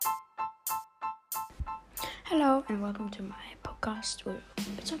Hello and welcome to my podcast. We're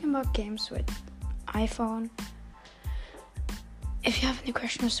talking about games with iPhone. If you have any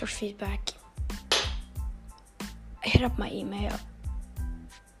questions or feedback, hit up my email.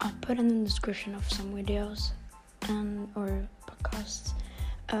 I'll put it in the description of some videos or podcasts.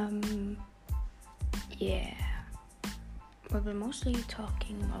 We'll be mostly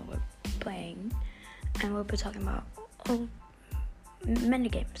talking while we're playing, and we'll be talking about many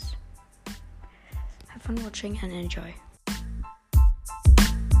games. Have fun watching and enjoy.